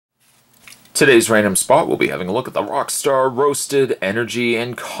Today's random spot, we'll be having a look at the Rockstar Roasted Energy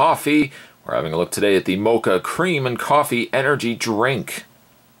and Coffee. We're having a look today at the Mocha Cream and Coffee Energy Drink.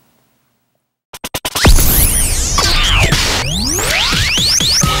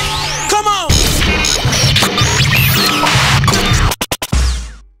 Come on!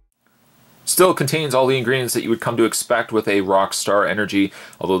 Still contains all the ingredients that you would come to expect with a Rockstar Energy,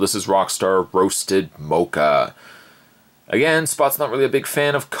 although this is Rockstar Roasted Mocha. Again, Spot's not really a big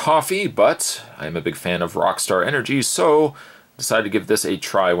fan of coffee, but I am a big fan of Rockstar Energy, so decided to give this a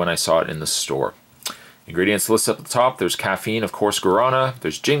try when I saw it in the store. Ingredients listed at the top, there's caffeine, of course, guarana,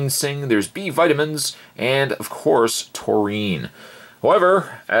 there's ginseng, there's B vitamins, and of course, taurine.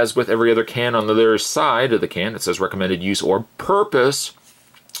 However, as with every other can on the other side of the can, it says recommended use or purpose.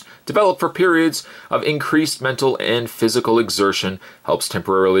 Developed for periods of increased mental and physical exertion, helps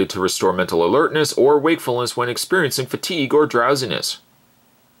temporarily to restore mental alertness or wakefulness when experiencing fatigue or drowsiness.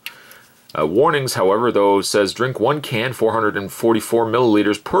 Warnings, however, though, says drink 1 can, 444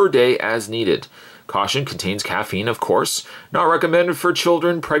 milliliters per day as needed. Caution, contains caffeine, of course. Not recommended for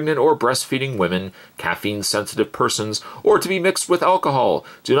children, pregnant or breastfeeding women, caffeine-sensitive persons, or to be mixed with alcohol.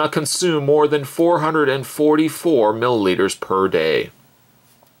 Do not consume more than 444 milliliters per day.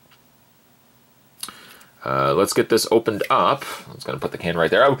 Let's get this opened up. I'm just going to put the can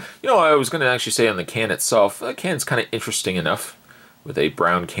right there. I was going to actually say on the can itself, the can's kind of interesting enough with a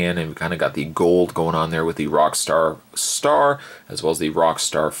brown can, and we kind of got the gold going on there with the Rockstar star, as well as the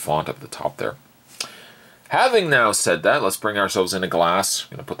Rockstar font up the top there. Having now said that, let's bring ourselves in a glass.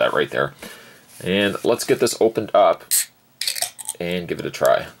 I'm going to put that right there. And let's get this opened up and give it a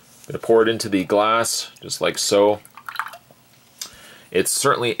try. I'm going to pour it into the glass, just like so. It's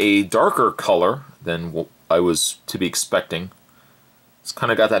certainly a darker color than what I was to be expecting. It's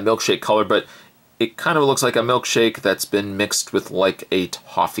kind of got that milkshake color, but it kind of looks like a milkshake that's been mixed with like a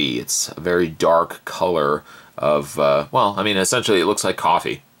toffee. It's a very dark color of, well, I mean, essentially it looks like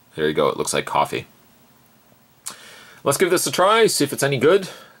coffee. There you go, it looks like coffee. Let's give this a try, see if it's any good.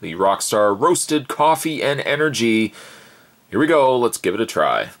 The Rockstar Roasted Coffee and Energy. Here we go, let's give it a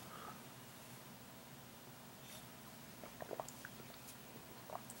try.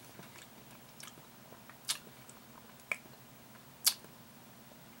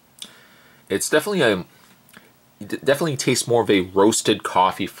 It's definitely definitely tastes more of a roasted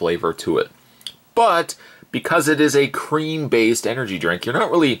coffee flavor to it. But because it is a cream-based energy drink, you're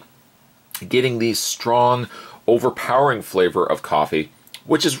not really getting the strong, overpowering flavor of coffee,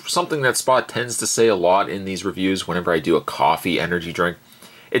 which is something that Spot tends to say a lot in these reviews whenever I do a coffee energy drink.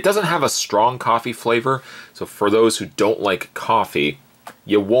 It doesn't have a strong coffee flavor, so for those who don't like coffee,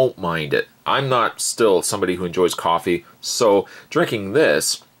 you won't mind it. I'm not still somebody who enjoys coffee, so drinking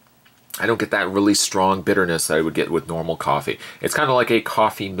this, I don't get that really strong bitterness that I would get with normal coffee. It's kind of like a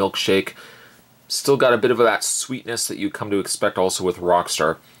coffee milkshake. Still got a bit of that sweetness that you come to expect also with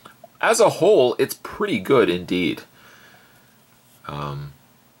Rockstar. As a whole, it's pretty good indeed.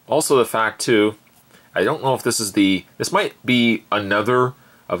 Also the fact too, I don't know if this might be another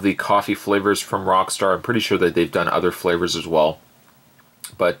of the coffee flavors from Rockstar. I'm pretty sure that they've done other flavors as well.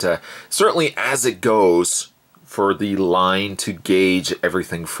 But certainly as it goes, for the line to gauge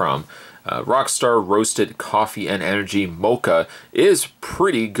everything from. Rockstar Roasted Coffee and Energy Mocha is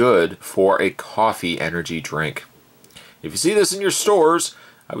pretty good for a coffee energy drink. If you see this in your stores,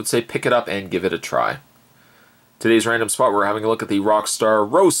 I would say pick it up and give it a try. Today's random spot, we're having a look at the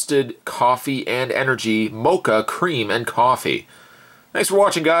Rockstar Roasted Coffee and Energy Mocha Cream and Coffee. Thanks for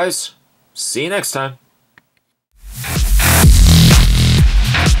watching, guys. See you next time.